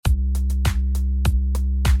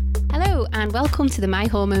and welcome to the My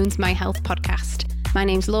Hormones, My Health podcast. My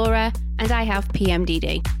name's Laura and I have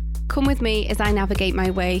PMDD. Come with me as I navigate my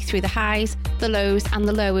way through the highs, the lows and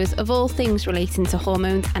the lowers of all things relating to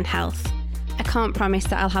hormones and health. I can't promise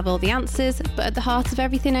that I'll have all the answers, but at the heart of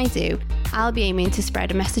everything I do, I'll be aiming to spread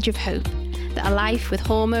a message of hope that a life with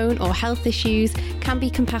hormone or health issues can be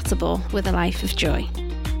compatible with a life of joy.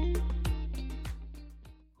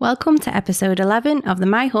 Welcome to episode 11 of the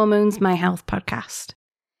My Hormones, My Health podcast.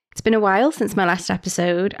 It's been a while since my last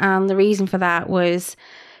episode, and the reason for that was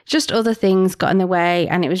just other things got in the way,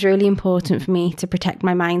 and it was really important for me to protect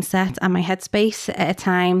my mindset and my headspace at a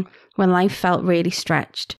time when life felt really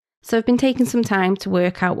stretched. So I've been taking some time to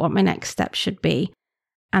work out what my next steps should be.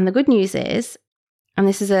 And the good news is, and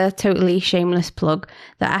this is a totally shameless plug,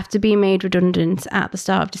 that after being made redundant at the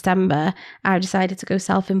start of December, I decided to go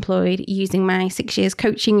self-employed using my 6 years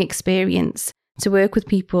coaching experience to work with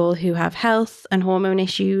people who have health and hormone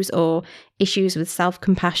issues or issues with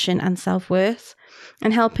self-compassion and self-worth,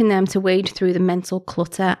 and helping them to wade through the mental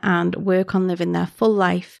clutter and work on living their full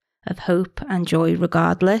life of hope and joy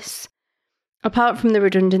regardless. Apart from the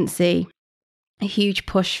redundancy, a huge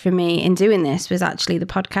push for me in doing this was actually the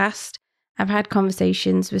podcast. I've had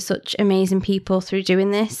conversations with such amazing people through doing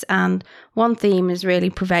this, and one theme has really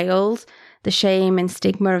prevailed. The shame and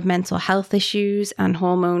stigma of mental health issues and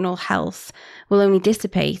hormonal health will only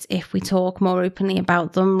dissipate if we talk more openly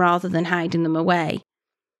about them rather than hiding them away.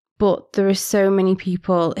 But there are so many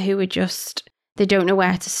people who are they don't know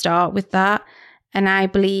where to start with that. And I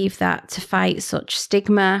believe that to fight such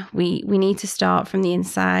stigma, we need to start from the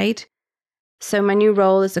inside. So my new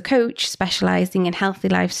role as a coach specialising in healthy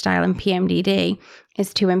lifestyle and PMDD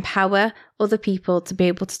is to empower other people to be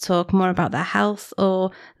able to talk more about their health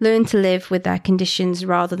or learn to live with their conditions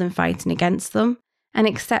rather than fighting against them, and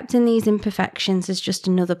accepting these imperfections as just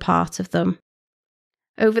another part of them.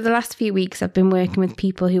 Over the last few weeks, I've been working with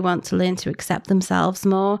people who want to learn to accept themselves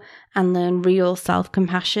more and learn real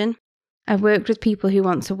self-compassion. I've worked with people who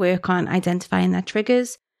want to work on identifying their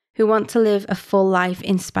triggers, who want to live a full life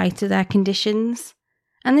in spite of their conditions.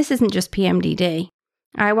 And this isn't just PMDD.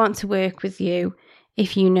 I want to work with you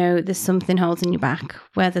if you know there's something holding you back,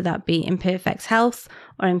 whether that be imperfect health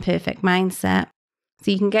or imperfect mindset.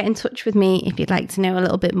 So you can get in touch with me if you'd like to know a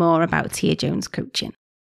little bit more about Tia Jones coaching.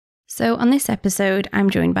 So on this episode, I'm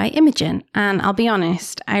joined by Imogen, and I'll be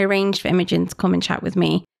honest, I arranged for Imogen to come and chat with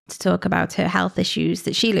me to talk about her health issues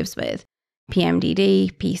that she lives with.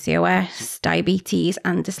 PMDD, PCOS, diabetes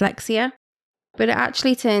and dyslexia. But it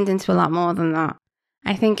actually turned into a lot more than that.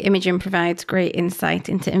 I think Imogen provides great insight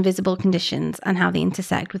into invisible conditions and how they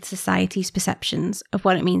intersect with society's perceptions of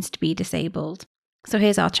what it means to be disabled. So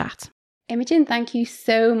here's our chat. Imogen, thank you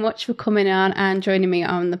so much for coming on and joining me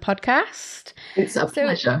on the podcast. It's a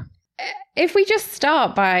pleasure. If we just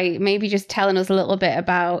start by maybe just telling us a little bit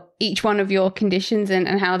about each one of your conditions and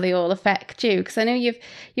how they all affect you, because I know you've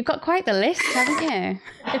got quite the list, haven't you?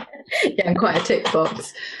 Yeah, I'm quite a tick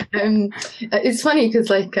box. It's funny because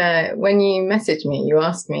when you messaged me, you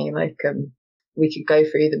asked me we could go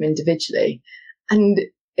through them individually, and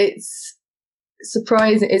it's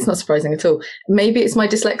surprising. It's not surprising at all. Maybe it's my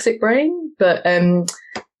dyslexic brain, but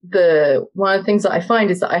the one of the things that I find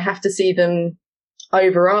is that I have to see them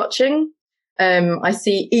overarching. I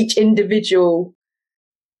see each individual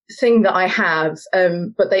thing that I have,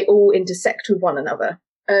 but they all intersect with one another.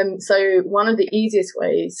 So one of the easiest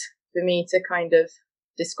ways for me to kind of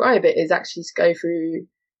describe it is actually to go through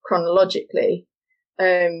chronologically,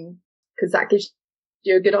 because that gives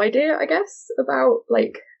you a good idea, I guess, about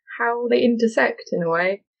how they intersect in a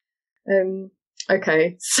way.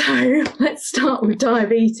 Okay, so let's start with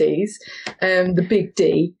diabetes, the big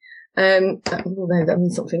D. No, that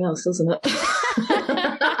means something else, doesn't it?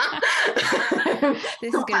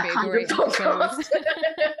 This is going to be a great podcast.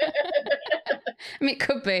 I mean, it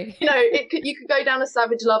could be. You could go down a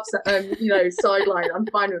Savage Love, sideline. I'm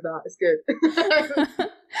fine with that. It's good.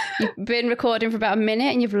 You've been recording for about a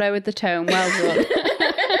minute and you've lowered the tone. Well done.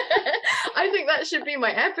 I think that should be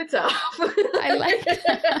my epitaph. I like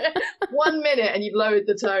that. 1 minute and you've lowered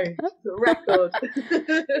the tone. It's a record.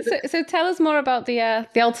 So tell us more about the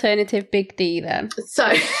alternative big D then.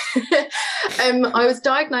 So I was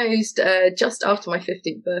diagnosed just after my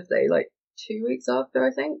 15th birthday, 2 weeks after,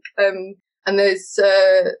 I think. And there's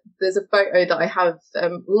a photo that I have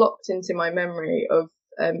locked into my memory of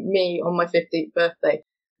me on my 15th birthday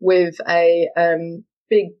with a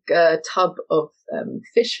big tub of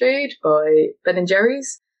fish food by Ben &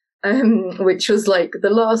 Jerry's, which was the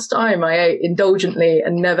last time I ate indulgently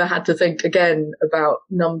and never had to think again about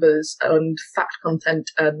numbers and fat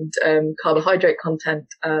content and carbohydrate content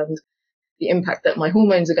and the impact that my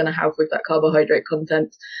hormones are going to have with that carbohydrate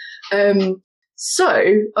content. So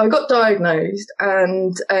I got diagnosed,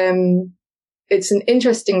 and it's an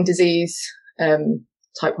interesting disease,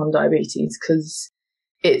 type 1 diabetes, because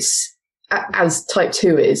it's, as type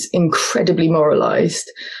 2 is, incredibly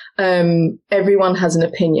moralized. Everyone has an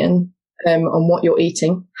opinion on what you're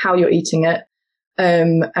eating, how you're eating it,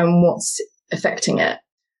 and what's affecting it.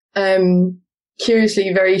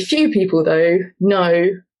 Curiously, very few people, though, know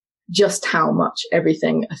just how much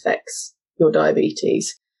everything affects your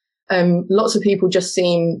diabetes. Lots of people just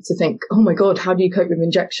seem to think, oh my God, how do you cope with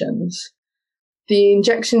injections? The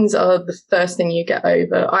injections are the first thing you get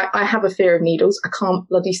over. I have a fear of needles. I can't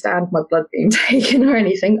bloody stand my blood being taken or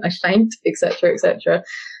anything. I faint, etc., etc.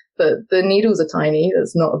 But the needles are tiny.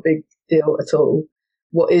 That's not a big deal at all.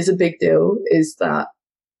 What is a big deal is that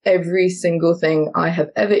every single thing I have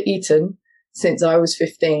ever eaten since I was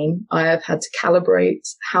 15, I have had to calibrate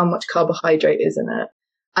how much carbohydrate is in it.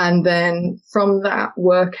 And then from that,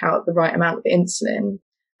 work out the right amount of insulin.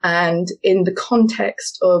 And in the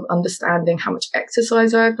context of understanding how much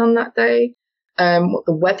exercise I've done that day, what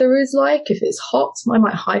the weather is like. If it's hot, I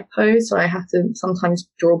might hypo, so I have to sometimes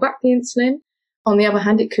draw back the insulin. On the other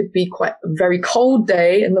hand, it could be quite a very cold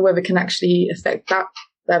day and the weather can actually affect that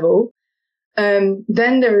level.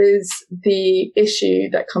 Then there is the issue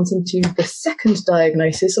that comes into the second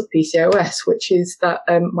diagnosis of PCOS, which is that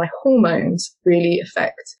my hormones really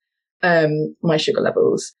affect my sugar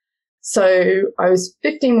levels. So I was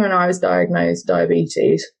 15 when I was diagnosed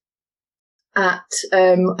diabetes. At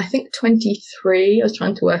I think 23, I was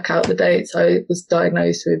trying to work out the dates. I was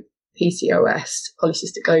diagnosed with PCOS,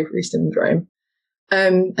 polycystic ovary syndrome,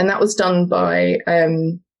 and that was done by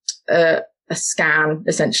a scan,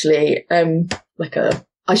 essentially.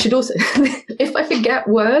 I should also, if I forget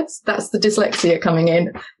words, that's the dyslexia coming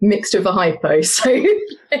in, mixed with a hypo. So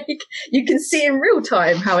you can see in real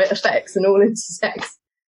time how it affects and all intersects.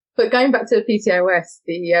 But going back to the PCOS,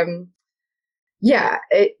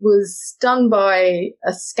 it was done by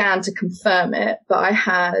a scan to confirm it, but I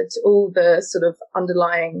had all the sort of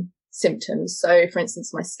underlying symptoms. So, for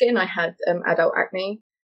instance, my skin, I had adult acne,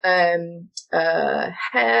 hair,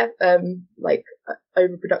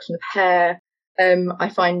 overproduction of hair. I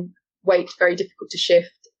find weight very difficult to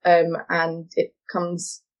shift, and it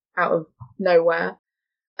comes out of nowhere.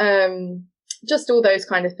 Just all those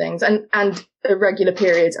kind of things, and irregular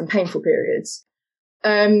periods and painful periods.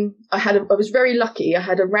 I was very lucky. I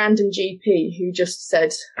had a random GP who just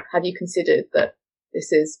said, have you considered that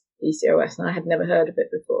this is PCOS? And I had never heard of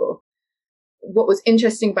it before. What was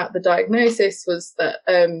interesting about the diagnosis was that,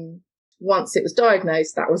 once it was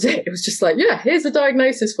diagnosed, that was it. It was just like, yeah, here's a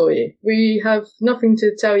diagnosis for you. We have nothing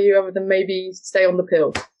to tell you other than maybe stay on the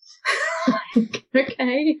pill.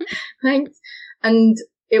 Okay, thanks. And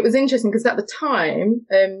it was interesting because at the time,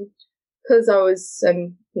 because I was,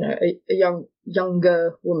 a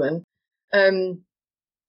younger woman,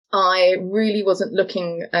 I really wasn't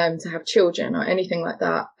looking to have children or anything like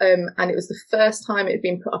that. And it was the first time it had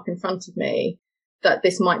been put up in front of me that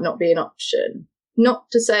this might not be an option. Not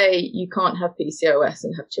to say you can't have PCOS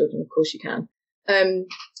and have children, of course you can.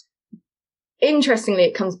 Interestingly,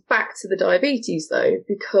 it comes back to the diabetes though,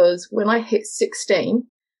 because when I hit 16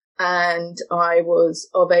 and I was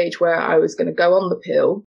of age where I was going to go on the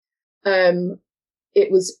pill,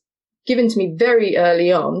 it was given to me very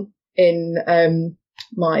early on in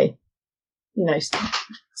my,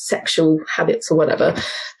 sexual habits or whatever,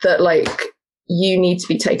 that like, you need to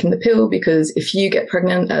be taking the pill because if you get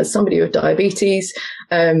pregnant as somebody with diabetes,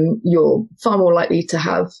 you're far more likely to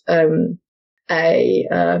have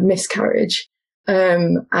a miscarriage,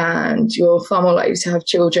 and you're far more likely to have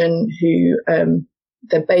children who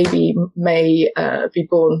their baby may be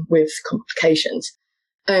born with complications.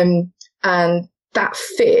 And that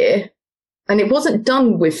fear, and it wasn't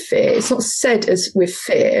done with fear, it's not said as with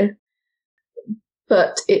fear,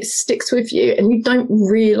 but it sticks with you and you don't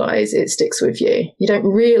realize it sticks with you. You don't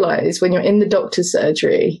realize when you're in the doctor's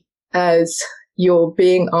surgery as you're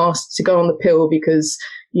being asked to go on the pill because,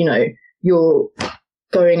 you're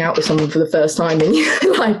going out with someone for the first time in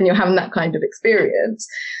your life and you're having that kind of experience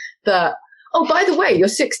that, oh, by the way, you're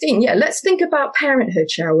 16. Yeah, let's think about parenthood,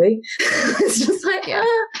 shall we? It's just like, yeah,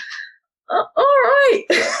 all right.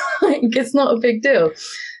 It's not a big deal.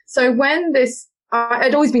 So when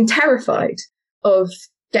I'd always been terrified of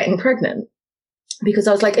getting pregnant because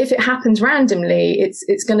I was like, if it happens randomly,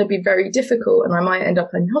 it's going to be very difficult and I might end up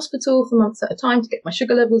in hospital for months at a time to get my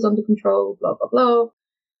sugar levels under control, blah, blah, blah.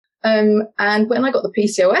 And when I got the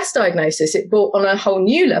PCOS diagnosis, it brought on a whole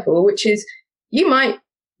new level, which is you might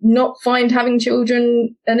not find having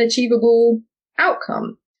children an achievable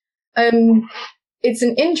outcome. it's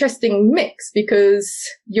an interesting mix because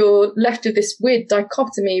you're left with this weird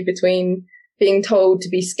dichotomy between being told to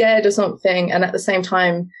be scared or something and at the same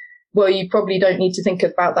time, well, you probably don't need to think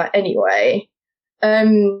about that anyway.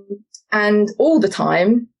 And all the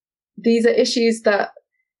time, these are issues that,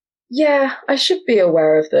 yeah, I should be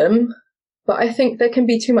aware of them, but I think there can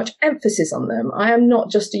be too much emphasis on them. I am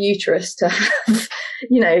not just a uterus to have,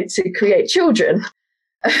 to create children.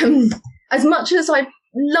 As much as I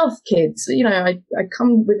love kids, I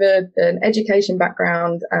come with an education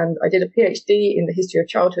background and I did a PhD in the history of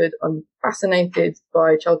childhood. I'm fascinated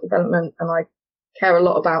by child development and I care a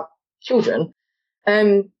lot about children.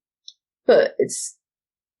 But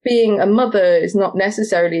being a mother is not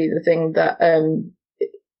necessarily the thing that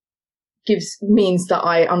means that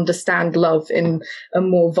I understand love in a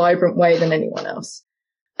more vibrant way than anyone else.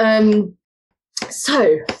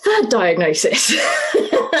 So, third diagnosis.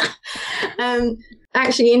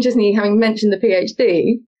 Actually, interestingly, having mentioned the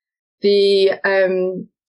PhD,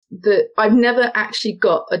 I've never actually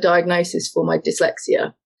got a diagnosis for my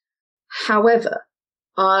dyslexia. However,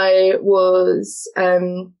 I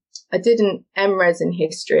did an MRes in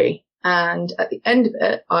history, and at the end of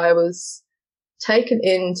it, I was taken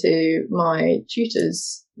into my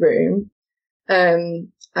tutor's room, and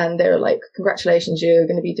they were like, congratulations, you're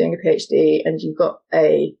going to be doing a PhD and you've got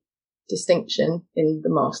a distinction in the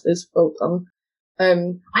masters. Well done.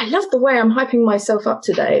 I love the way I'm hyping myself up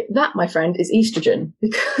today. That, my friend, is estrogen,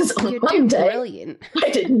 because on Monday, I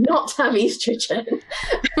did not have estrogen.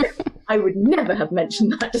 I would never have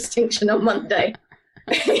mentioned that distinction on Monday.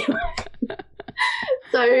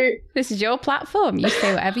 So this is your platform. You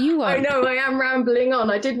say whatever you want. I know I am rambling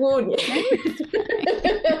on. I did warn you.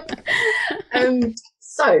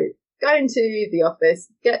 So going to the office,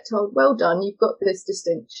 get told, well done, you've got this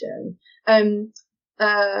distinction.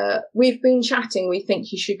 We've been chatting. We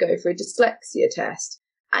think you should go for a dyslexia test.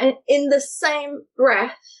 And in the same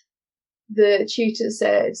breath, the tutor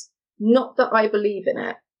said, not that I believe in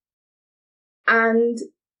it. And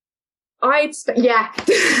that's the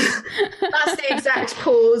exact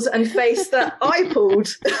pause and face that I pulled.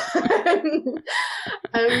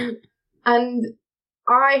 And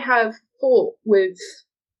I have fought with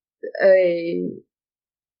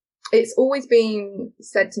it's always been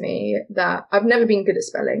said to me that I've never been good at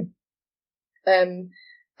spelling. And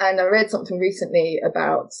I read something recently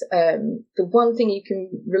about the one thing you can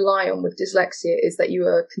rely on with dyslexia is that you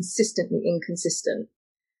are consistently inconsistent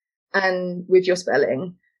and with your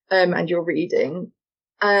spelling and your reading.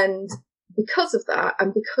 And because of that,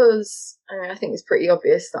 and because I think it's pretty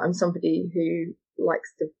obvious that I'm somebody who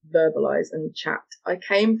likes to verbalize and chat, I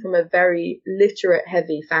came from a very literate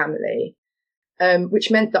heavy family,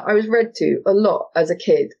 which meant that I was read to a lot as a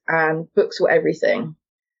kid and books were everything.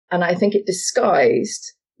 And I think it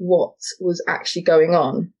disguised what was actually going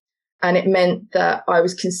on. And it meant that I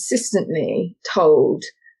was consistently told,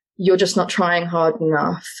 you're just not trying hard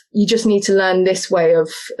enough. You just need to learn this way of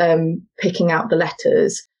picking out the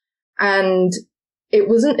letters. And it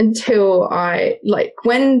wasn't until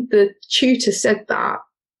when the tutor said that,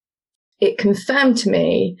 it confirmed to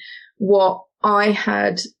me what I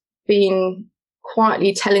had been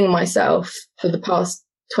quietly telling myself for the past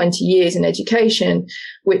 20 years in education,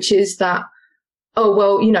 which is that, oh,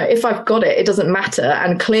 well, if I've got it, it doesn't matter.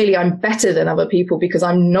 And clearly I'm better than other people because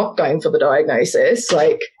I'm not going for the diagnosis.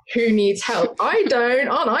 Like, who needs help? I don't.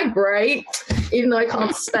 Aren't I great? Even though I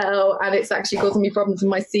can't spell and it's actually causing me problems in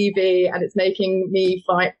my CV and it's making me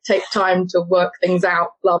take time to work things out,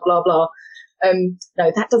 blah, blah, blah.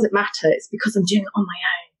 No, that doesn't matter. It's because I'm doing it on my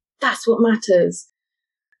own. That's what matters.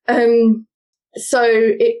 So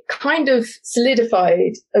it kind of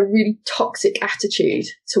solidified a really toxic attitude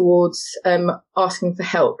towards asking for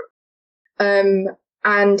help.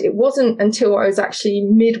 And it wasn't until I was actually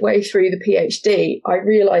midway through the PhD, I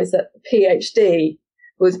realized that the PhD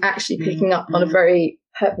was actually picking up on a very...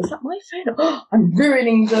 Was that my phone? Oh, I'm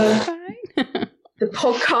ruining the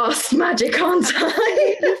podcast magic, aren't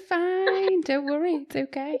I? You're fine. Don't worry. It's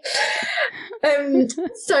okay.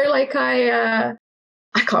 So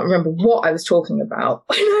I can't remember what I was talking about.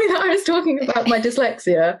 I know that I was talking about my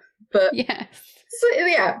dyslexia, but yes. So,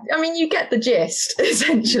 yeah, I mean, you get the gist,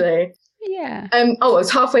 essentially. Yeah. I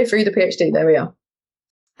was halfway through the PhD. There we are.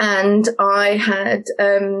 And I had,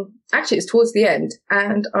 actually, it's towards the end,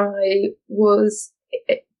 and I was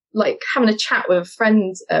having a chat with a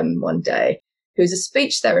friend one day who's a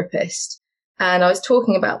speech therapist. And I was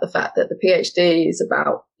talking about the fact that the PhD is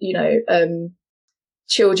about,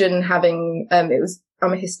 children having,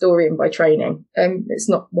 I'm a historian by training. It's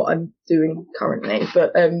not what I'm doing currently,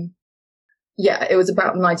 but, it was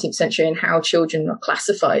about the 19th century and how children are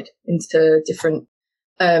classified into different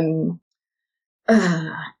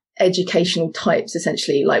educational types,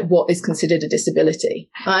 essentially, like what is considered a disability.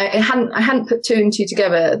 I hadn't put two and two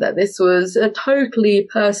together that this was a totally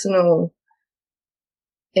personal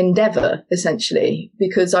endeavor, essentially,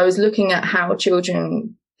 because I was looking at how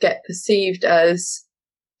children get perceived as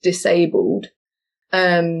disabled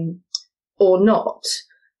or not,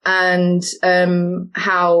 and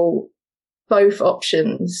how both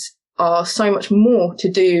options are so much more to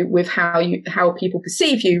do with how people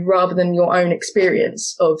perceive you rather than your own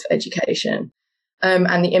experience of education,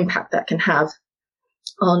 and the impact that can have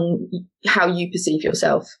on how you perceive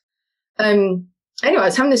yourself. Anyway, I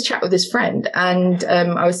was having this chat with this friend, and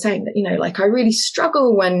I was saying that, you know, like I really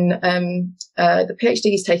struggle when the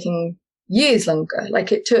PhD is taking years longer.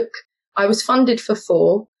 Like I was funded for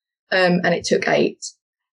 4, and it took 8,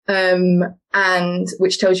 and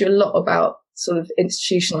which tells you a lot about sort of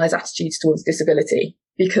institutionalized attitudes towards disability,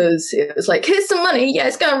 because it was like, here's some money. Yeah,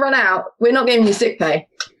 it's going to run out. We're not giving you sick pay.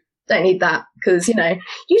 Don't need that because, you know,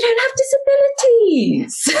 you don't have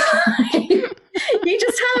disabilities. You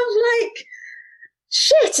just have like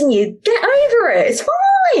shit and you get over it. It's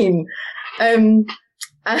fine.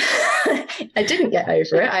 I didn't get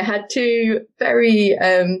over it. I had 2 very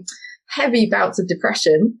heavy bouts of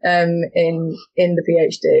depression in the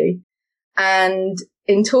PhD. And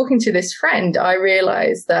in talking to this friend, I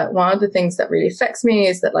realized that one of the things that really affects me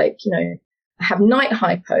is that, like, you know, I have night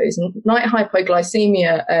hypos, and night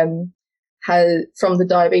hypoglycemia from the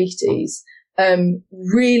diabetes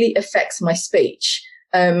really affects my speech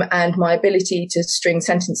and my ability to string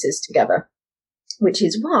sentences together, which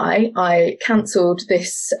is why I cancelled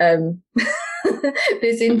this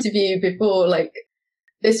this interview before, like,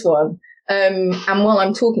 this one. And while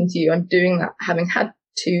I'm talking to you, I'm doing that, having had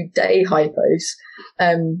 2 day hypos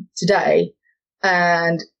today,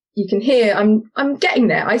 and you can hear I'm getting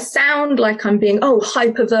there. I sound like I'm being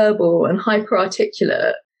hyperverbal and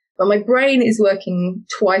hyperarticulate, but my brain is working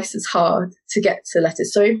twice as hard to get to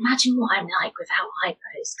letters. So imagine what I'm like without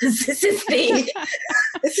hypos, because this is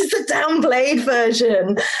the downplayed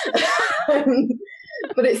version.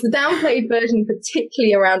 But it's the downplayed version,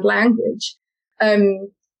 particularly around language.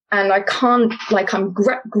 And I can't, like, I'm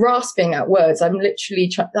grasping at words. I'm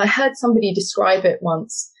literally I heard somebody describe it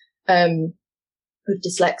once, with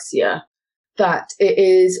dyslexia, that it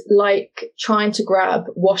is like trying to grab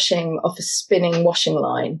washing off a spinning washing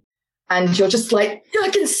line. And you're just like, I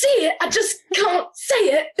can see it. I just can't say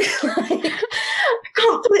it. I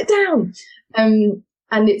can't put it down.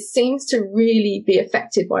 And it seems to really be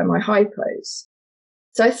affected by my hypos.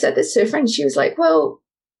 So I said this to a friend. She was like, well,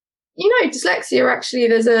 you know, dyslexia, actually,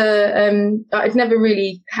 there's I'd never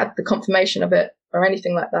really had the confirmation of it or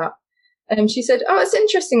anything like that. And she said, it's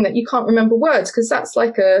interesting that you can't remember words, because that's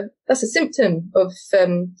a symptom of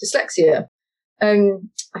dyslexia. I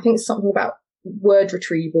think it's something about word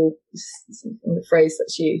retrieval, is something, the phrase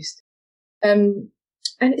that's used. And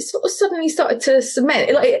it sort of suddenly started to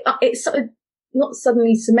cement, it sort of not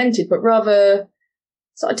suddenly cemented, but rather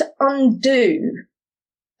started to undo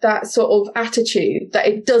that sort of attitude that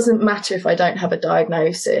it doesn't matter if I don't have a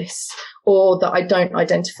diagnosis or that I don't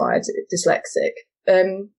identify as dyslexic.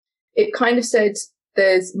 It kind of said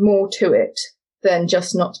there's more to it than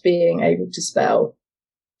just not being able to spell.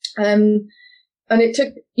 And it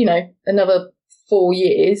took, you know, another 4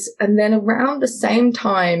 years. And then around the same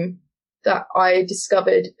time that I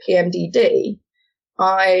discovered PMDD,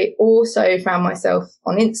 I also found myself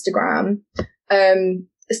on Instagram,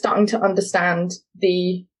 starting to understand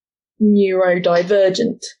the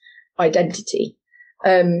neurodivergent identity,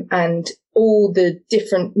 and all the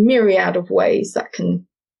different myriad of ways that can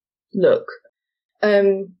look.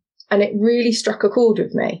 And it really struck a chord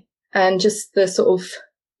with me. And just the sort of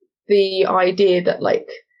the idea that, like,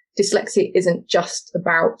 dyslexia isn't just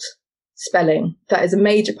about spelling. That is a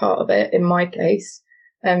major part of it in my case,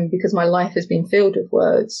 because my life has been filled with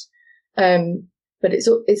words. But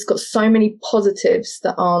it's got so many positives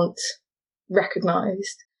that aren't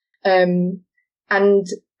recognized. And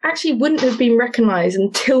actually wouldn't have been recognized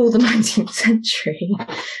until the 19th century,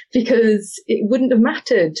 because it wouldn't have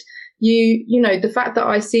mattered. You know, the fact that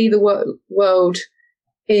I see the world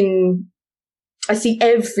I see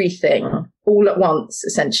everything all at once,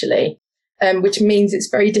 essentially, which means it's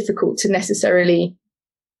very difficult to necessarily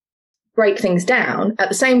break things down. At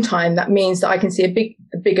the same time, that means that I can see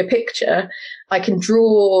a bigger picture. I can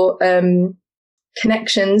draw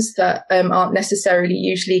connections that aren't necessarily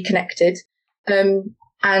usually connected,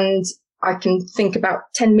 and I can think about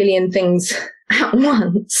 10 million things at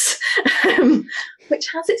once, which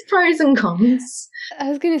has its pros and cons. I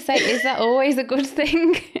was going to say, is that always a good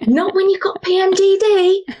thing? Not when you've got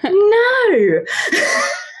PMDD. No.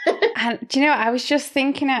 And do you know, I was just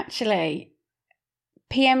thinking actually,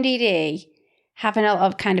 PMDD, having a lot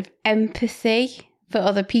of kind of empathy for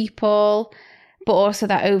other people, but also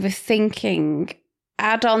that overthinking,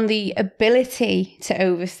 add on the ability to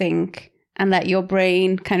overthink and let your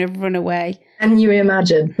brain kind of run away. And you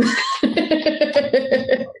imagine.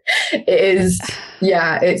 It is,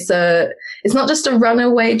 yeah, it's not just a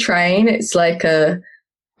runaway train, it's like a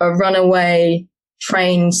runaway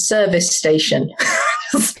train service station.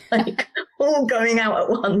 It's like all going out at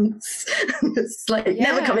once. It's like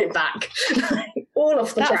never coming back. All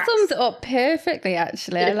off the tracks. That sums it up perfectly,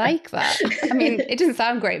 actually. I like that. I mean, it doesn't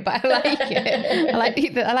sound great, but I like it.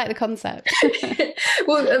 I like the concept.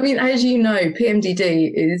 Well, I mean, as you know,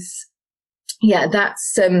 PMDD is,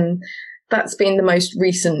 that's been the most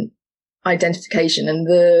recent identification, and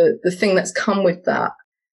the thing that's come with that,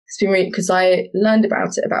 it's been really, because I learned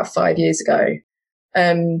about it about 5 years ago.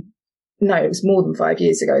 No, it was more than 5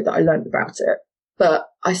 years ago that I learned about it, but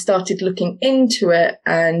I started looking into it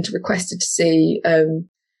and requested to see a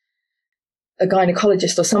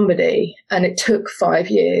gynecologist or somebody, and it took 5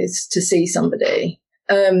 years to see somebody.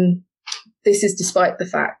 This is despite the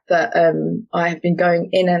fact that I have been going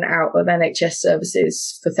in and out of NHS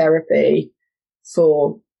services for therapy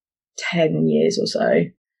for 10 years or so.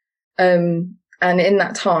 And in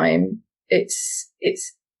that time, it's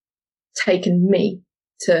taken me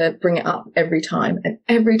to bring it up every time. And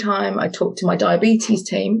every time I talk to my diabetes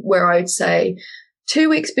team, where I would say, 2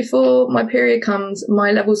 weeks before my period comes,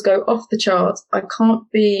 my levels go off the charts. I can't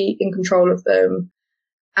be in control of them.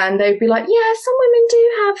 And they'd be like, yeah, some women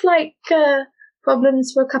do have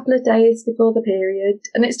problems for a couple of days before the period.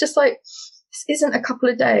 And it's just like, this isn't a couple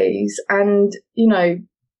of days. And, you know,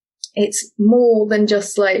 it's more than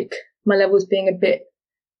just like my levels being a bit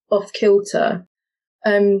off kilter.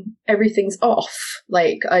 Everything's off.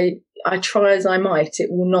 Like I try as I might, it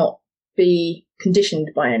will not be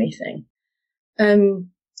conditioned by anything.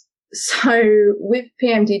 So with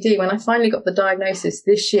PMDD, when I finally got the diagnosis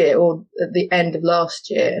this year, or at the end of last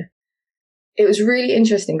year, it was really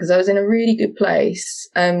interesting because I was in a really good place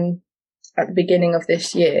at the beginning of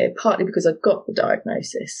this year, partly because I got the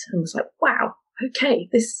diagnosis and was like, wow, okay,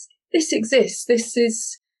 this exists. This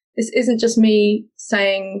isn't just me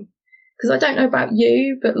saying, because I don't know about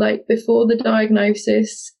you, but like before the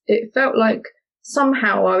diagnosis, it felt like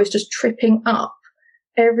somehow I was just tripping up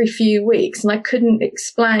every few weeks and I couldn't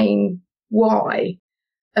explain why.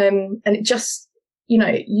 And it just, you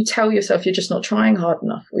know, you tell yourself you're just not trying hard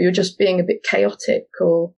enough, or you're just being a bit chaotic,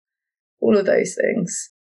 or all of those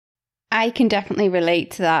things. I can definitely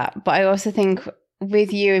relate to that. But I also think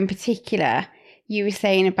with you in particular, you were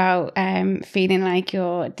saying about feeling like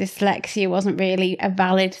your dyslexia wasn't really a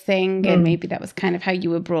valid thing, and maybe that was kind of how you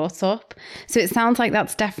were brought up. So it sounds like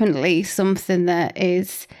that's definitely something that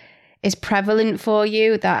is prevalent for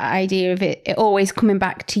you, that idea of it always coming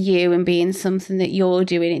back to you and being something that you're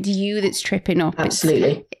doing. It's you that's tripping up.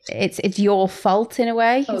 Absolutely. It's your fault in a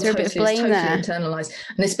way. Is there a bit of blame there? It's totally internalised.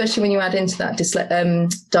 And especially when you add into that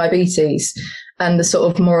diabetes and the sort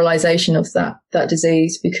of moralisation of that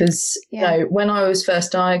disease, because, you know, when I was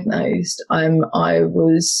first diagnosed, I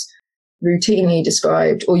was routinely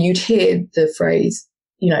described, or you'd hear the phrase,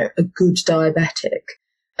 you know, a good diabetic,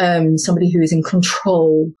 somebody who is in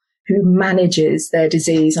control, who manages their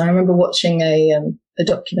disease. I remember watching a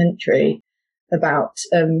documentary about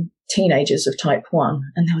teenagers of type 1,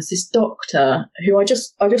 and there was this doctor who I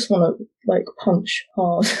just want to like punch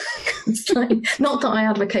hard. It's like, not that I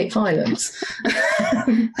advocate violence.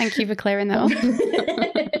 Thank you for clearing that up.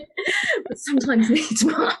 But sometimes needs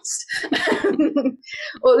must.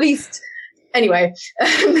 Or at least, anyway,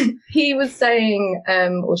 he was saying,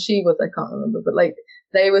 or she was, I can't remember, but like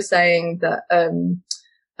they were saying that,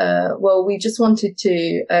 well, we just wanted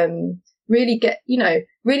to really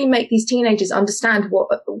really make these teenagers understand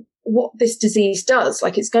what this disease does.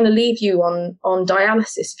 Like, it's going to leave you on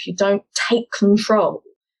dialysis if you don't take control.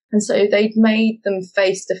 And so they'd made them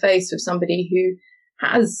face to face with somebody who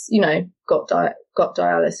has, you know, got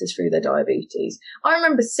dialysis through their diabetes. I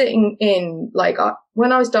remember sitting in, like,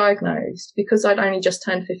 when I was diagnosed, because I'd only just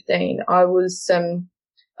turned 15, I was in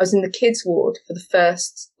the kids ward for the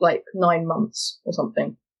first like 9 months or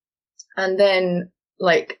something. And then,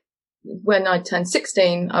 like, when I turned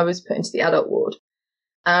 16, I was put into the adult ward.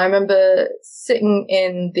 And I remember sitting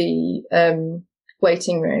in the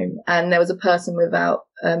waiting room, and there was a person without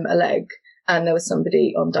a leg, and there was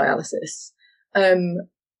somebody on dialysis.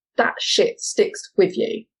 That shit sticks with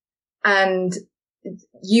you. And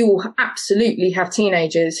you will absolutely have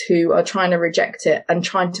teenagers who are trying to reject it and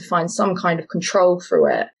trying to find some kind of control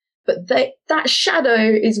through it. But that shadow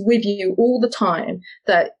is with you all the time,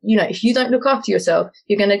 that, you know, if you don't look after yourself,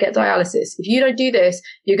 you're going to get dialysis. If you don't do this,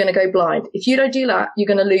 you're going to go blind. If you don't do that, you're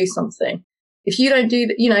going to lose something. If you don't do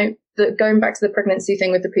that, you know, going back to the pregnancy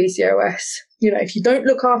thing with the PCOS, you know, if you don't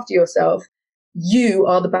look after yourself, you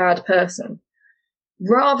are the bad person.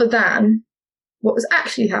 Rather than what was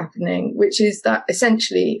actually happening, which is that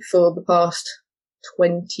essentially for the past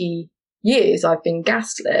 20 years, I've been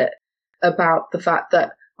gaslit about the fact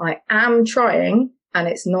that I am trying and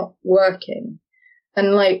it's not working.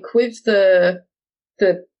 And like with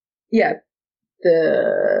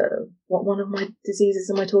what one of my diseases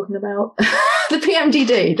am I talking about? The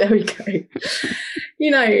PMDD. There we go. You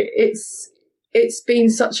know, it's been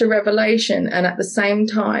such a revelation. And at the same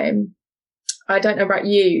time, I don't know about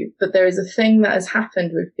you, but there is a thing that has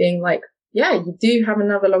happened with being like, yeah, you do have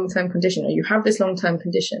another long-term condition, or you have this long-term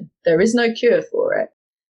condition. There is no cure for it.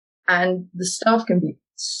 And the staff can be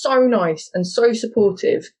so nice and so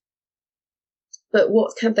supportive. But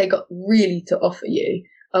what have they got really to offer you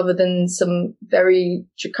other than some very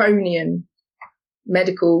draconian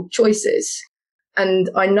medical choices? And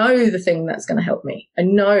I know the thing that's going to help me. I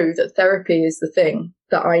know that therapy is the thing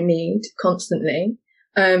that I need constantly.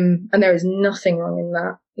 And there is nothing wrong in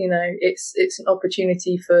that. You know, it's an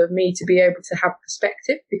opportunity for me to be able to have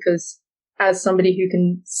perspective, because as somebody who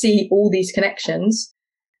can see all these connections,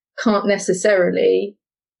 can't necessarily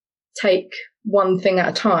take one thing at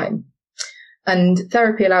a time. And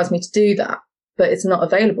therapy allows me to do that, but it's not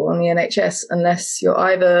available on the NHS unless you're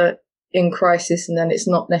either in crisis and then it's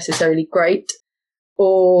not necessarily great,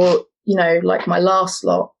 or, you know, like my last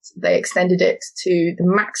lot, they extended it to the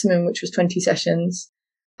maximum, which was 20 sessions.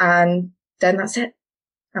 And then that's it.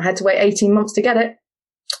 I had to wait 18 months to get it.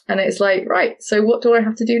 And it's like, right, so what do I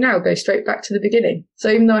have to do now? Go straight back to the beginning. So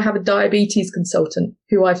even though I have a diabetes consultant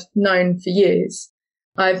who I've known for years,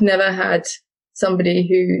 I've never had somebody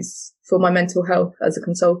who's for my mental health as a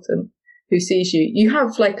consultant who sees you. You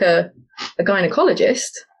have like a gynecologist.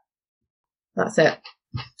 That's it.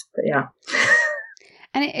 But yeah.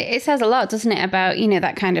 And it says a lot, doesn't it, about, you know,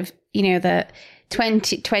 that kind of, you know, the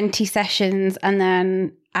 20 sessions, and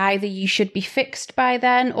then either you should be fixed by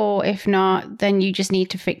then, or if not, then you just need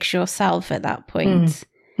to fix yourself at that point.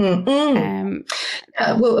 Well,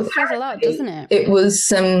 it says a lot, doesn't it? It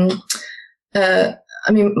was, I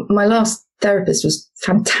mean, my last therapist was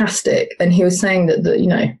fantastic, and he was saying that, you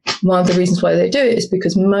know, one of the reasons why they do it is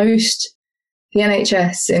because the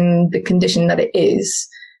NHS in the condition that it is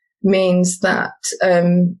means that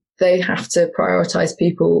they have to prioritize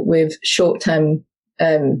people with short-term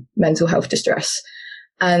mental health distress.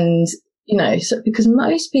 And, you know, so because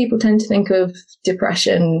most people tend to think of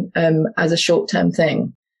depression as a short-term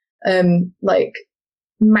thing, like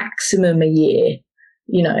maximum a year,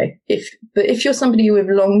 you know, but if you're somebody with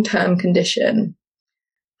long-term condition,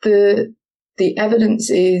 the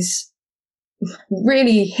evidence is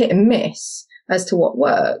really hit and miss as to what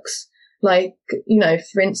works. Like, you know,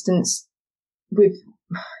 for instance, with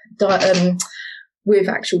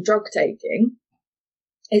actual drug taking,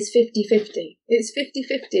 it's 50-50. It's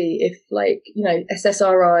 50-50 if, like, you know,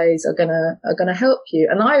 SSRIs are gonna help you.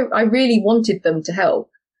 And I really wanted them to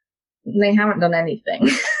help. And they haven't done anything.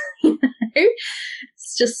 You know?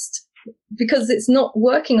 It's just because it's not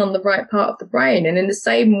working on the right part of the brain. And in the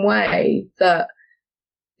same way that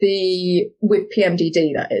with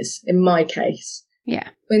PMDD, that is, in my case. Yeah.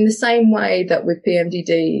 In the same way that with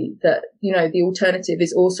PMDD, that, you know, the alternative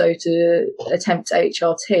is also to attempt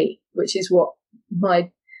HRT, which is what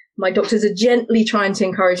my doctors are gently trying to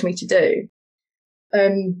encourage me to do.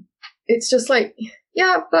 It's just like,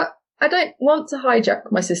 yeah, but I don't want to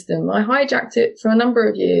hijack my system. I hijacked it for a number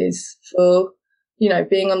of years for, you know,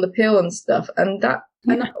 being on the pill and stuff. And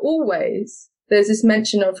and always there's this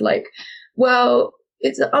mention of like, well,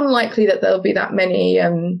 it's unlikely that there'll be that many,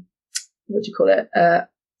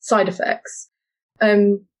 side effects.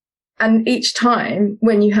 And each time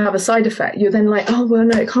when you have a side effect, you're then like, oh, well,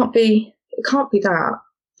 no, it can't be that.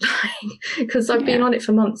 Because I've been on it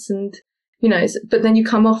for months, and, you know, but then you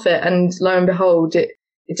come off it and lo and behold, it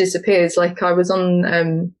disappears. Like I was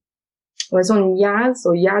on Yaz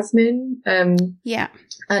or Yasmin. And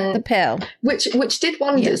the pill, which did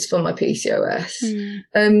wonders for my PCOS.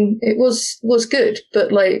 It was good,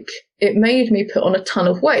 but like it made me put on a ton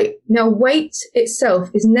of weight. Now, weight itself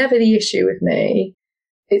is never the issue with me.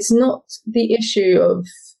 It's not the issue of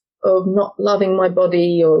not loving my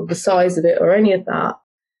body or the size of it or any of that,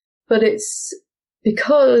 but it's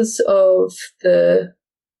because of the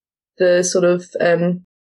sort of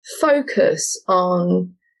focus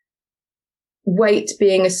on weight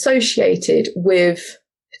being associated with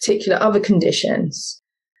particular other conditions,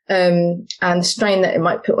 and the strain that it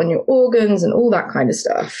might put on your organs and all that kind of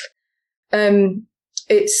stuff,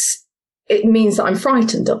 it means that I'm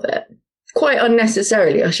frightened of it. Quite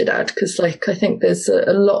unnecessarily, I should add, because I think there's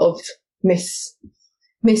a lot of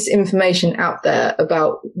misinformation out there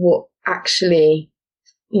about what actually,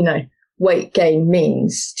 weight gain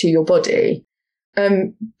means to your body.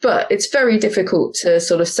 But it's very difficult to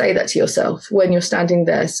sort of say that to yourself when you're standing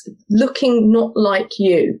there looking not like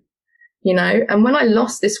you, and when I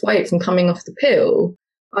lost this weight from coming off the pill,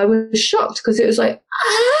 I was shocked because it was like,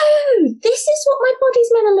 oh, this is what my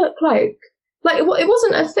body's meant to look like. Like, it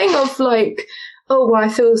wasn't a thing of like, oh, well, I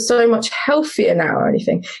feel so much healthier now or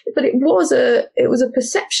anything. But it was a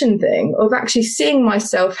perception thing of actually seeing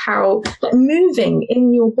myself how, like, moving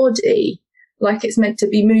in your body like it's meant to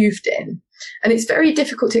be moved in. And it's very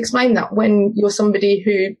difficult to explain that when you're somebody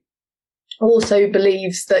who also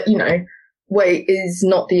believes that, weight is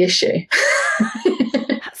not the issue.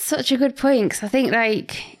 That's such a good point. Because I think,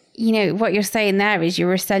 like, what you're saying there is you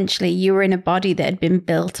were in a body that had been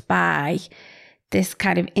built by this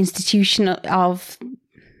kind of institution of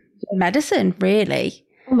medicine, really.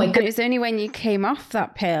 Oh my God. And it was only when you came off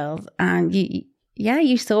that pill and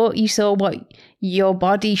you saw what your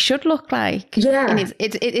body should look like. Yeah. In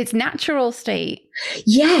its natural state.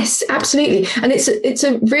 Yes, absolutely. And it's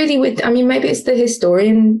a really maybe it's the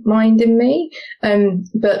historian mind in me.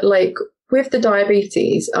 But like with the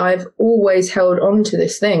diabetes, I've always held on to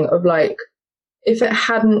this thing of like, if it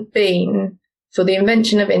hadn't been for the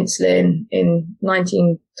invention of insulin in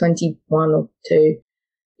 1921 or 2,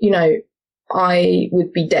 I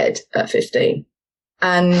would be dead at 15.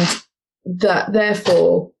 And that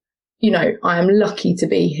therefore, I am lucky to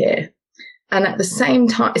be here. And at the same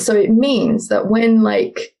time, so it means that when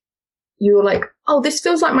like, you're like, oh, this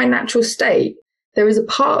feels like my natural state, there is a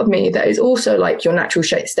part of me that is also like, your natural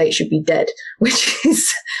state should be dead, which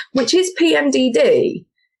is PMDD,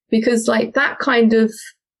 because like that kind of,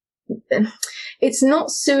 it's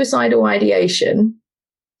not suicidal ideation,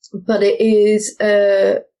 but it is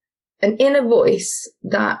an inner voice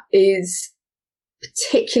that is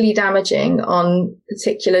particularly damaging on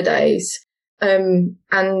particular days. And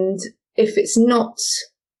if it's not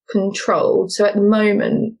controlled, so at the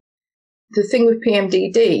moment, the thing with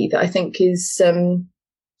PMDD that I think is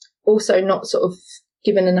also not sort of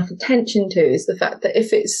given enough attention to is the fact that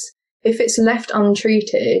if it's left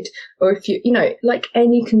untreated, or if like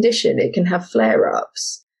any condition, it can have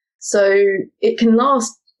flare-ups. So it can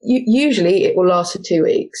last, usually it will last for 2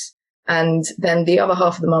 weeks. And then the other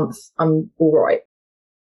half of the month, I'm all right.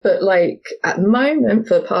 But like at the moment,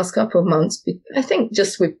 for the past couple of months, I think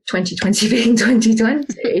just with 2020 being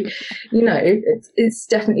 2020, it's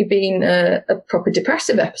definitely been a proper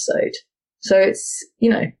depressive episode. So it's,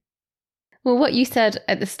 Well, what you said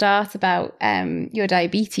at the start about your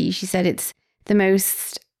diabetes, you said it's the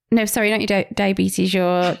most, no, sorry, not your diabetes,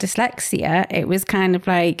 your dyslexia. It was kind of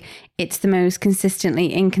like, it's the most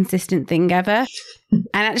consistently inconsistent thing ever. And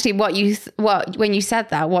actually when you said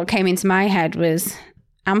that, what came into my head was,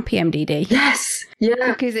 and PMDD. Yes. Yeah.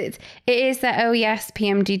 Because it is that, oh yes,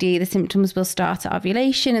 PMDD, the symptoms will start at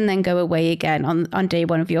ovulation and then go away again on day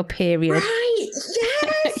one of your period. Right.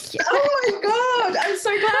 Yes. Yeah. Oh my God. I'm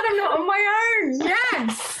so glad I'm not on my own.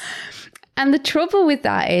 Yes. And the trouble with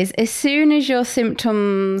that is, as soon as your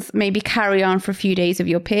symptoms maybe carry on for a few days of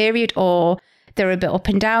your period, or they're a bit up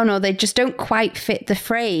and down, or they just don't quite fit the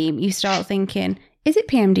frame, you start thinking, is it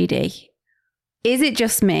PMDD? Is it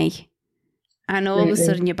just me? And all of a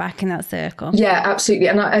sudden you're back in that circle. Yeah, absolutely.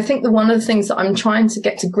 And I think one of the things that I'm trying to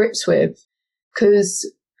get to grips with, because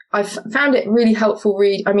I've found it really helpful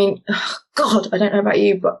God, I don't know about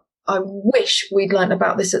you, but I wish we'd learned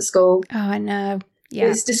about this at school. Oh, I know. Yeah.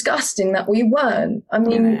 It's disgusting that we weren't. I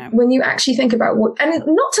mean, when you actually think about and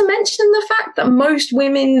not to mention the fact that most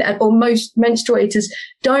women or most menstruators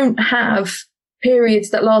don't have periods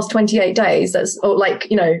that last 28 days. That's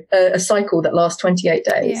a cycle that lasts 28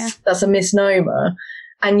 days. Yeah. That's a misnomer.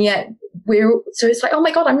 And yet so it's like, oh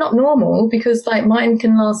my God, I'm not normal because like mine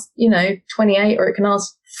can last, 28 or it can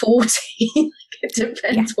last 40. It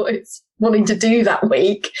depends what it's wanting to do that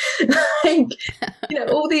week.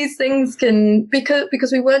 All these things can,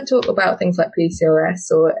 because we weren't talking about things like PCOS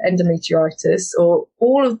or endometritis or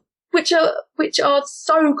all of which are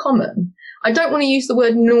so common. I don't want to use the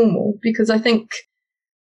word normal because I think,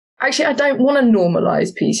 actually, I don't want to normalize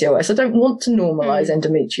PCOS. I don't want to normalize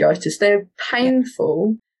endometritis. They're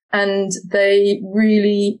painful and they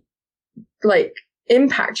really,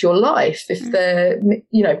 impact your life if they're,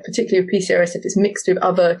 you know, particularly with PCOS, if it's mixed with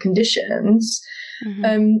other conditions.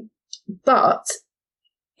 But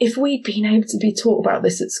if we'd been able to be taught about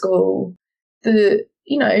this at school, you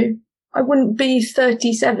know, I wouldn't be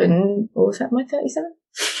 37, or was that my 37?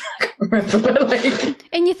 I can't remember, but like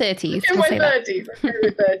in your 30s. In my 30s,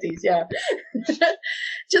 yeah.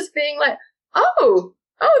 Just being like, oh,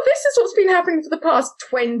 this is what's been happening for the past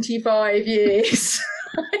 25 years.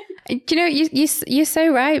 Do you know, you're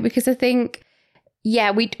so right, because I think,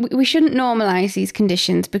 yeah, we shouldn't normalize these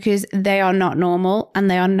conditions because they are not normal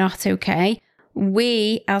and they are not okay.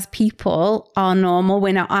 We as people are normal.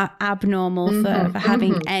 We're not abnormal for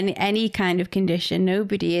having any kind of condition.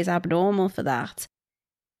 Nobody is abnormal for that.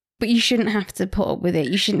 But you shouldn't have to put up with it.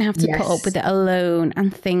 You shouldn't have to put up with it alone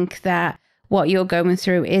and think that what you're going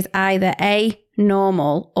through is either A,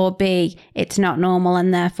 normal, or B, it's not normal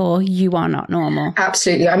and therefore you are not normal.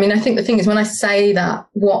 Absolutely. I mean, I think the thing is, when I say that,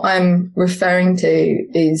 what I'm referring to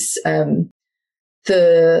is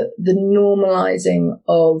the normalizing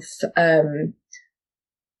of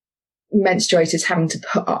menstruators having to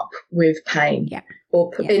put up with pain,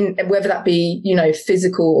 or in whether that be, you know,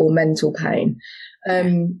 physical or mental pain.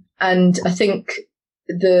 And I think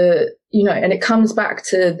you know, and it comes back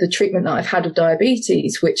to the treatment that I've had of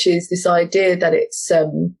diabetes, which is this idea that it's,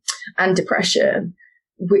 and depression,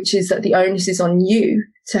 which is that the onus is on you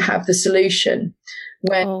to have the solution.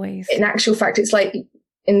 When always, in actual fact, it's like,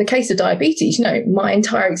 in the case of diabetes, you know, my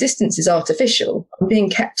entire existence is artificial. I'm being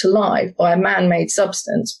kept alive by a man-made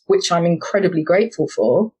substance, which I'm incredibly grateful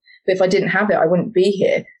for. But if I didn't have it, I wouldn't be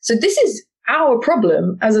here. So this is our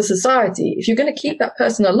problem as a society. If you're going to keep that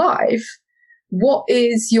person alive, what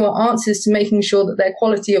is your answers to making sure that their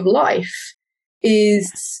quality of life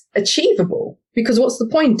is achievable? Because what's the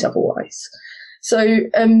point otherwise? So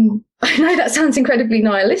I know that sounds incredibly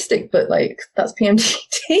nihilistic, but like, that's PMDD.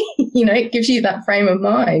 You know, it gives you that frame of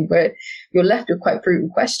mind where you're left with quite brutal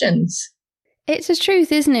questions. It's the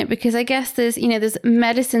truth, isn't it? Because I guess there's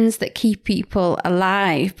medicines that keep people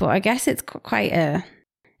alive, but I guess it's quite an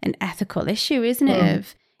ethical issue, isn't it?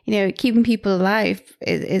 Of, you know, keeping people alive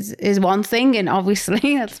is one thing, and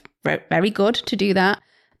obviously that's very good to do that.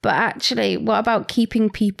 But actually, what about keeping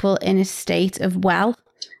people in a state of well?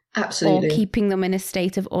 Absolutely. Or keeping them in a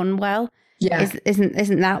state of unwell? Yeah.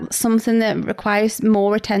 Isn't that something that requires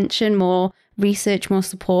more attention, more research, more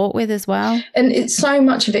support with as well? And it's so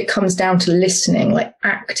much of it comes down to listening, like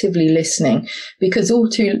actively listening, because all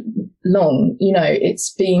too long, you know,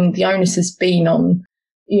 the onus has been on,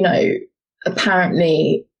 you know,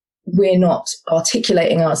 apparently we're not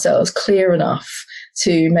articulating ourselves clear enough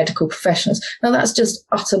to medical professionals. Now that's just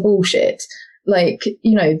utter bullshit. Like,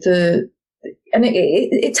 you know, and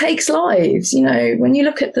it takes lives, you know, when you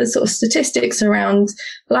look at the sort of statistics around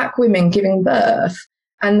Black women giving birth,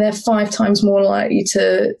 and they're 5 times more likely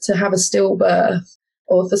to have a stillbirth,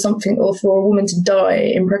 or for a woman to die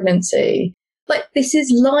in pregnancy. Like, this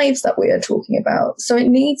is lives that we are talking about. So it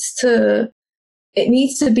needs to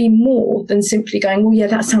be more than simply going, well, yeah,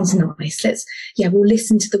 that sounds nice. We'll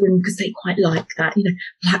listen to the women because they quite like that, you know,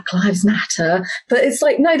 Black Lives Matter. But it's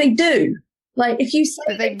like, no, they do. Like, if you say,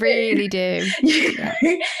 but they really do.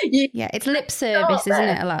 Yeah, it's lip service, isn't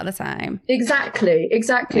it, a lot of the time? Exactly.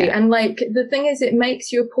 Yeah. And like, the thing is, it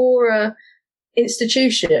makes you a poorer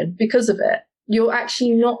institution because of it. You're actually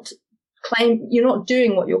you're not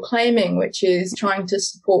doing what you're claiming, which is trying to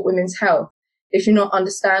support women's health. If you're not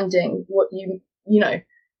understanding what you know,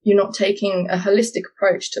 you're not taking a holistic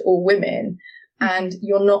approach to all women, and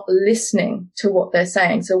you're not listening to what they're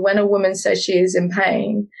saying. So when a woman says she is in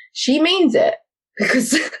pain, she means it,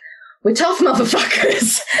 because we're tough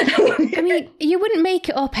motherfuckers. I mean, you wouldn't make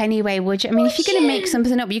it up anyway, would you? I mean, if you're going to make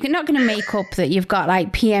something up, you're not going to make up that you've got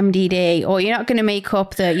like PMDD, or you're not going to make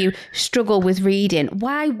up that you struggle with reading.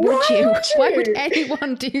 Why would you? Why would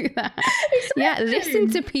anyone do that? Exactly. Yeah, listen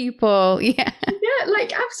to people. Yeah. Yeah,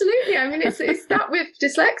 like, absolutely. I mean, it's that with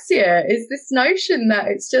dyslexia, is this notion that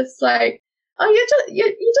it's just like, oh, you're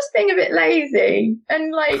just being a bit lazy,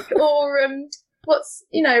 and like, or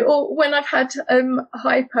or when I've had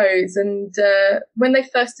hypos, and when they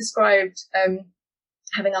first described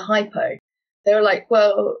having a hypo, they were like,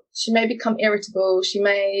 well, she may become irritable, she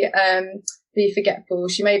may be forgetful,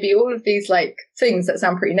 she may be all of these like things that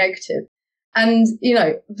sound pretty negative. And, you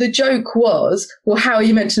know, the joke was, well, how are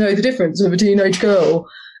you meant to know the difference with a teenage girl?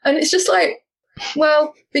 And it's just like,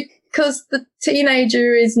 well, because the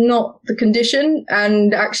teenager is not the condition,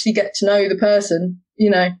 and actually get to know the person, you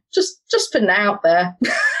know, just putting it out there.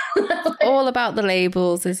 All about the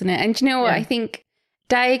labels, isn't it? And do you know what? I think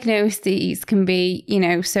diagnoses can be, you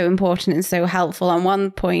know, so important and so helpful on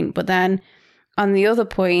one point, but then on the other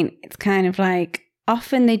point, it's kind of like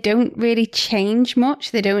often they don't really change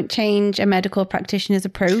much. They don't change a medical practitioner's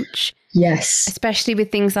approach. Yes. Especially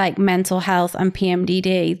with things like mental health and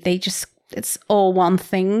PMDD. It's all one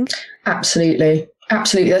thing. Absolutely.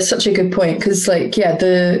 Absolutely. That's such a good point. Because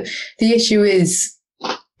the issue is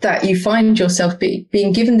that you find yourself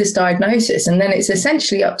being given this diagnosis, and then it's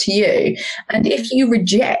essentially up to you. And if you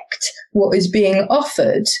reject what is being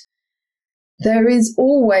offered, there is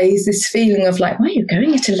always this feeling of like, well, you're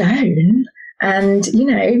going it alone. And,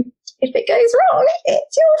 if it goes wrong,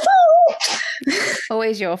 it's your fault.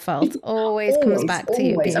 Always your fault. Always comes back to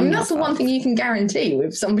you. I mean, that's the one thing you can guarantee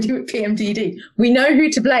with somebody with PMDD. We know who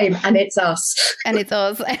to blame, and it's us. And it's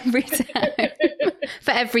us every time.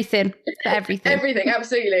 For everything. Everything,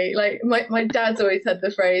 absolutely. Like, my dad's always had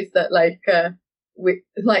the phrase that,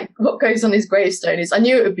 what goes on his gravestone is, I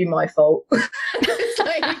knew it would be my fault. It's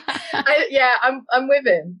like, I'm with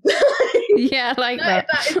him. Yeah, I like that.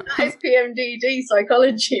 That is PMDD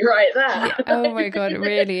psychology right there. Oh my God, it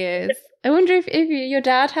really is. I wonder if your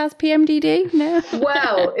dad has PMDD? No.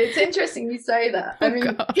 Well, it's interesting you say that. I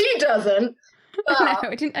mean, God. He doesn't. No,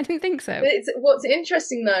 I didn't think so. What's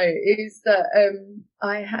interesting though is that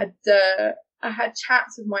I had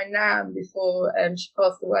chats with my nan before she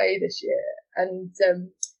passed away this year, and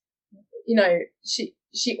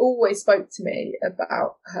she always spoke to me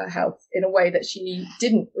about her health in a way that she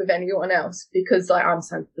didn't with anyone else, because I'm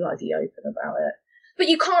so bloody open about it. But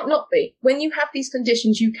you can't not be. When you have these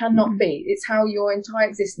conditions, you cannot be. It's how your entire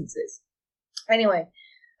existence is. Anyway,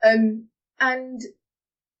 and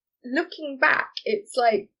looking back, it's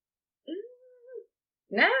like,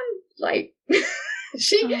 Nan,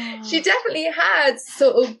 she definitely had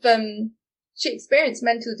sort of, she experienced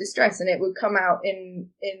mental distress, and it would come out in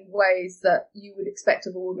ways that you would expect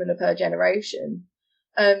of a woman of her generation.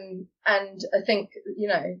 And I think,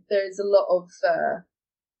 there's a lot of,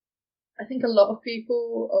 I think a lot of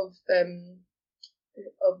people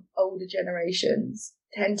of older generations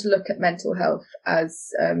tend to look at mental health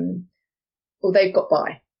as, they've got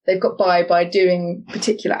by. They've got by doing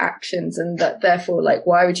particular actions, and that therefore,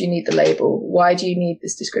 why would you need the label? Why do you need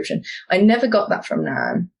this description? I never got that from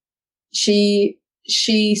Nan. She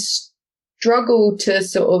struggled to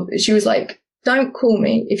she was like, don't call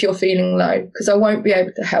me if you're feeling low, because I won't be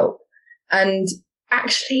able to help. And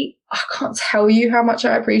actually, I can't tell you how much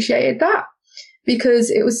I appreciated that, because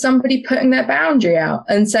it was somebody putting their boundary out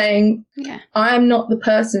and saying, I am not the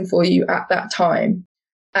person for you at that time.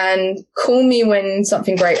 And call me when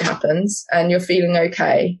something great happens and you're feeling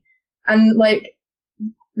okay. And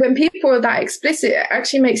when people are that explicit, it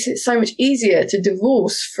actually makes it so much easier to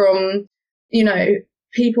divorce from,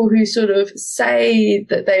 people who sort of say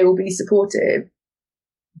that they will be supportive,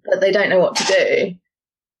 but they don't know what to do.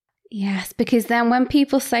 Yes, because then when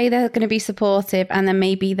people say they're going to be supportive and then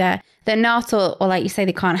maybe they're not, or like you say,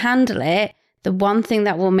 they can't handle it, the one thing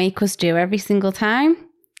that will make us do every single time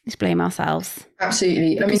is blame ourselves.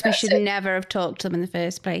 Absolutely. Because we should never have talked to them in the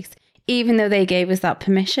first place, even though they gave us that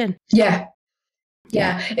permission. Yeah.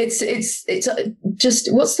 It's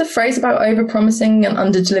just, what's the phrase about over-promising and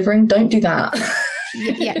under-delivering? Don't do that.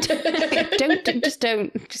 Yeah. Don't.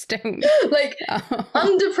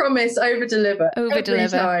 Under-promise, over-deliver.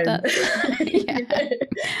 Over-deliver.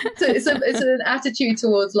 So it's an attitude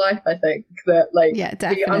towards life, I think, that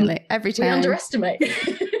definitely. Every time. We underestimate.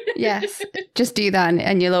 Yes. Just do that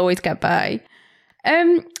and you'll always get by.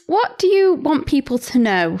 What do you want people to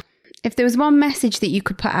know? If there was one message that you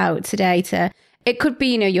could put out today it could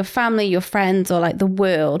be, your family, your friends, or the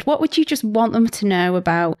world, what would you just want them to know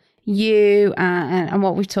about you and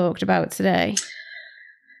what we've talked about today?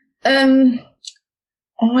 I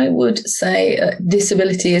would say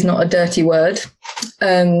disability is not a dirty word.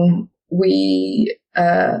 We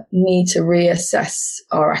need to reassess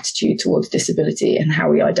our attitude towards disability and how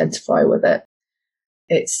we identify with it.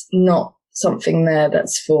 It's not something there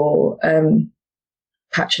that's for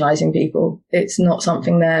patronizing people. It's not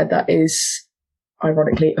something there that is,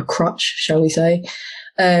 ironically, a crutch, shall we say.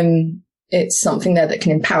 It's something there that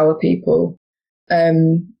can empower people,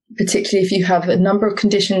 particularly if you have a number of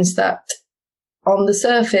conditions that on the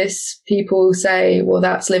surface people say, well,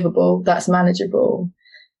 that's livable, that's manageable.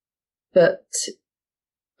 But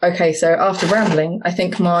okay, so after rambling, I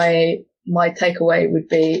think my takeaway would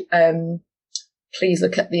be, please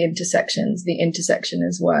look at the intersections. The intersection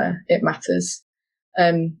is where it matters,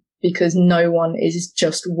 because no one is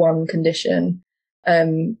just one condition.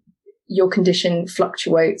 Your condition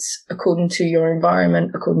fluctuates according to your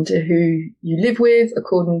environment, according to who you live with,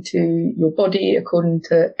 according to your body, according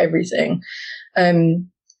to everything.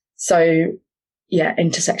 So yeah,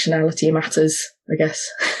 intersectionality matters. I guess.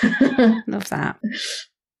 Love that.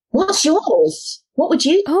 What's yours? What would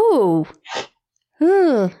you? Oh.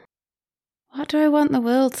 What do I want the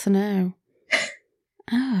world to know?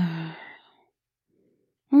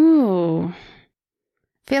 Oh.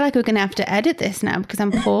 I feel like we're going to have to edit this now because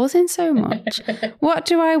I'm pausing so much. What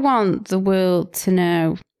do I want the world to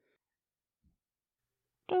know?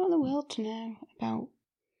 What do I want the world to know about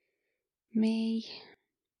me?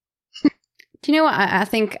 Do you know what? I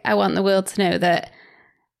think I want the world to know that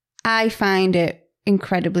I find it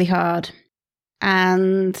incredibly hard.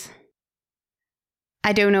 And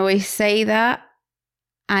I don't always say that.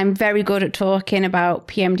 I'm very good at talking about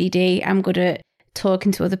PMDD. I'm good at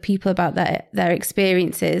talking to other people about their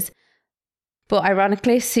experiences. But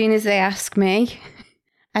ironically, as soon as they ask me,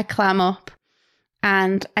 I clam up.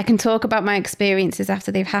 And I can talk about my experiences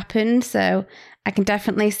after they've happened. So I can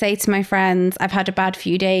definitely say to my friends, I've had a bad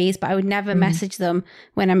few days, but I would never message them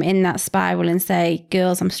when I'm in that spiral and say,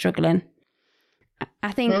 girls, I'm struggling.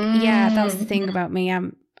 I think, that's the thing about me.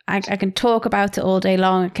 I can talk about it all day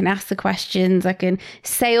long. I can ask the questions. I can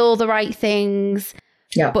say all the right things.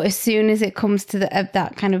 Yeah. But as soon as it comes to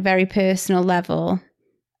that kind of very personal level,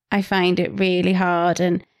 I find it really hard.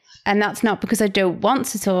 And that's not because I don't want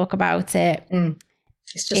to talk about it.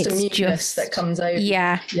 It's just a muteness that comes over.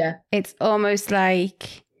 Yeah. It's almost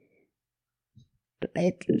like,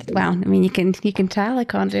 you can tell I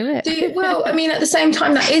can't do it. At the same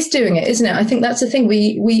time, that is doing it, isn't it? I think that's the thing.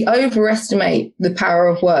 We overestimate the power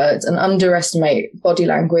of words and underestimate body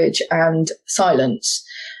language and silence.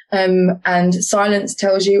 And silence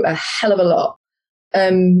tells you a hell of a lot.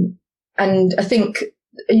 And I think,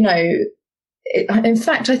 in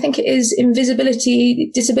fact, I think it is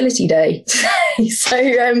Disability Day today.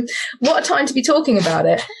 So, what a time to be talking about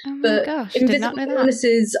it. Oh my gosh, invisible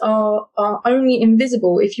illnesses are only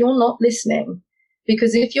invisible if you're not listening.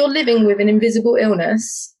 Because if you're living with an invisible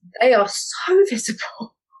illness, they are so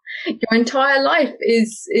visible. Your entire life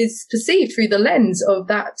is perceived through the lens of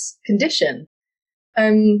that condition.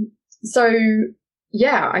 I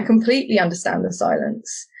completely understand the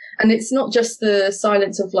silence. And it's not just the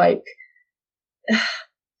silence of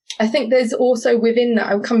I think there's also within that,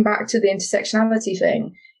 I'll come back to the intersectionality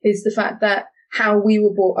thing, is the fact that how we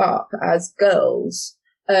were brought up as girls,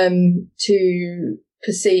 to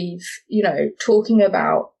perceive, talking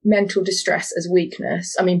about mental distress as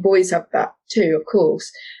weakness. I mean, boys have that too, of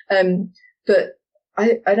course. But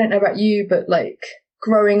I don't know about you, but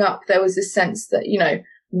growing up, there was this sense that,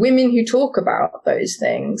 women who talk about those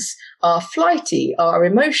things are flighty, are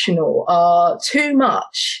emotional, are too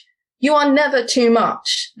much. You are never too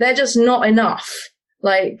much. They're just not enough.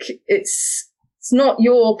 It's not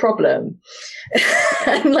your problem.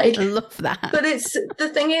 And I love that. But the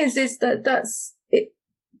thing is that's it.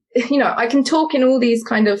 I can talk in all these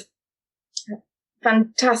kind of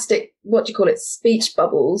fantastic, speech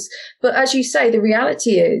bubbles. But as you say, the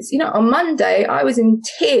reality is, on Monday, I was in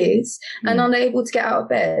tears and unable to get out of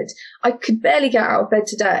bed. I could barely get out of bed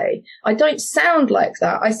today. I don't sound like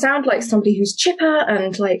that. I sound like somebody who's chipper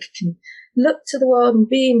and can look to the world and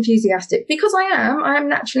be enthusiastic, because I am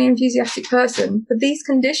naturally an enthusiastic person. But these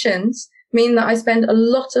conditions mean that I spend a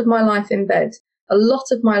lot of my life in bed, a lot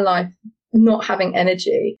of my life not having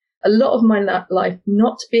energy, a lot of my life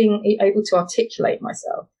not being able to articulate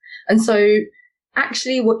myself. And so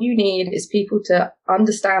actually what you need is people to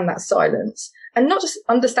understand that silence, and not just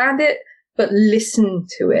understand it, but listen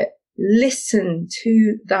to it. Listen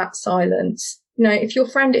to that silence. If your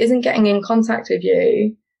friend isn't getting in contact with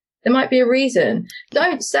you, there might be a reason.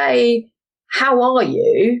 Don't say, how are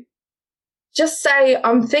you? Just say,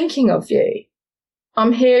 I'm thinking of you.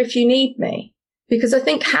 I'm here if you need me. Because I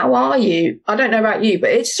think, how are you? I don't know about you, but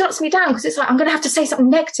it shuts me down, because it's I'm going to have to say something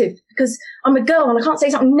negative because I'm a girl and I can't say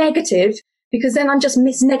something negative because then I'm just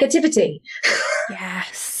Miss Negativity.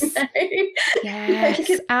 Yes.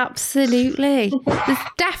 Yes, absolutely. There's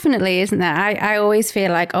definitely, isn't there? I always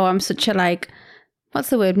feel I'm such a what's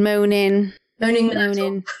the word? Moaning.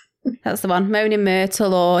 That's the one. Moaning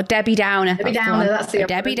Myrtle, or Debbie Downer. That's the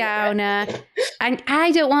Debbie Downer. And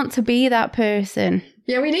I don't want to be that person.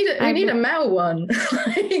 Yeah, we need a male one.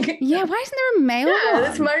 Yeah, why isn't there a male one? Yeah,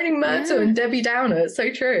 there's Moaning Myrtle and Debbie Downer. It's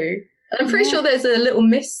so true. And I'm pretty sure there's a Little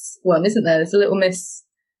Miss one, isn't there? There's a Little Miss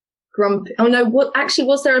Grumpy. Oh no,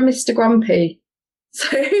 was there a Mr. Grumpy? So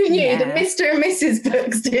who knew? The Mr. and Mrs.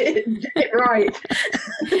 books did it right.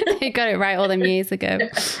 They got it right all them years ago.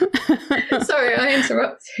 Sorry, I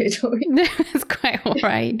interrupted. No, that's quite all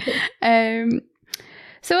right.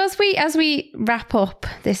 So as we wrap up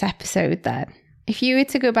this episode then, If you were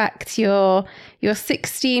to go back to your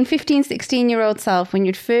 15, 16-year-old self when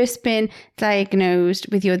you'd first been diagnosed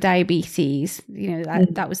with your diabetes,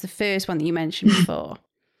 that was the first one that you mentioned before.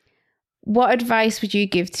 What advice would you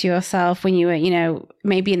give to yourself when you were,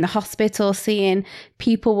 maybe in the hospital seeing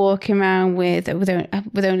people walking around with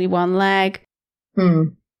only one leg?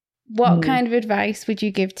 What kind of advice would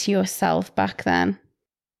you give to yourself back then?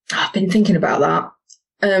 I've been thinking about that.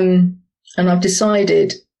 And I've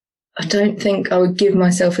decided I don't think I would give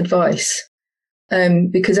myself advice.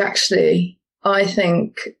 Because actually I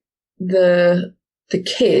think the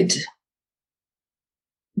kid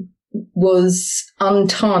was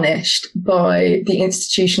untarnished by the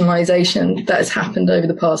institutionalization that has happened over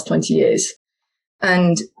the past 20 years.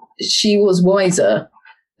 And she was wiser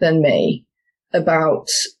than me about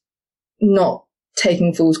not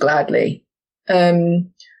taking fools gladly.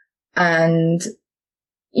 And,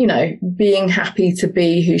 being happy to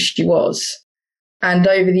be who she was. And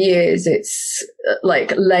over the years, it's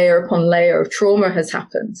like layer upon layer of trauma has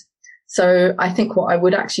happened. So I think what I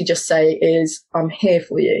would actually just say is, I'm here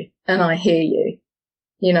for you and I hear you.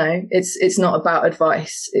 It's not about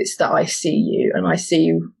advice. It's that I see you and I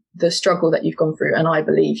see the struggle that you've gone through and I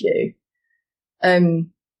believe you.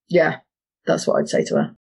 Yeah, that's what I'd say to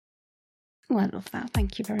her. Oh, I love that.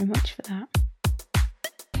 Thank you very much for that.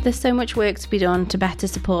 There's so much work to be done to better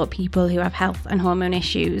support people who have health and hormone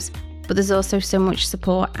issues, but there's also so much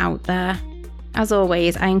support out there. As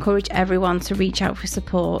always, I encourage everyone to reach out for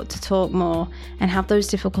support, to talk more and have those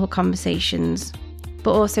difficult conversations.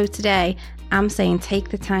 But also today, I'm saying take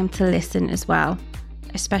the time to listen as well,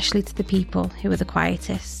 especially to the people who are the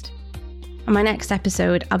quietest. On my next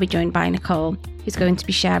episode, I'll be joined by Nicole, who's going to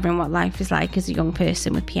be sharing what life is like as a young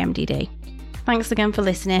person with PMDD. Thanks again for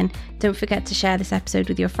listening. Don't forget to share this episode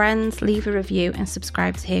with your friends, leave a review and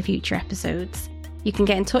subscribe to hear future episodes. You can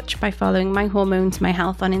get in touch by following My Hormones, My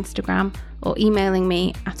Health on Instagram or emailing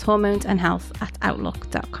me at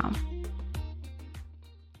hormonesandhealth@outlook.com.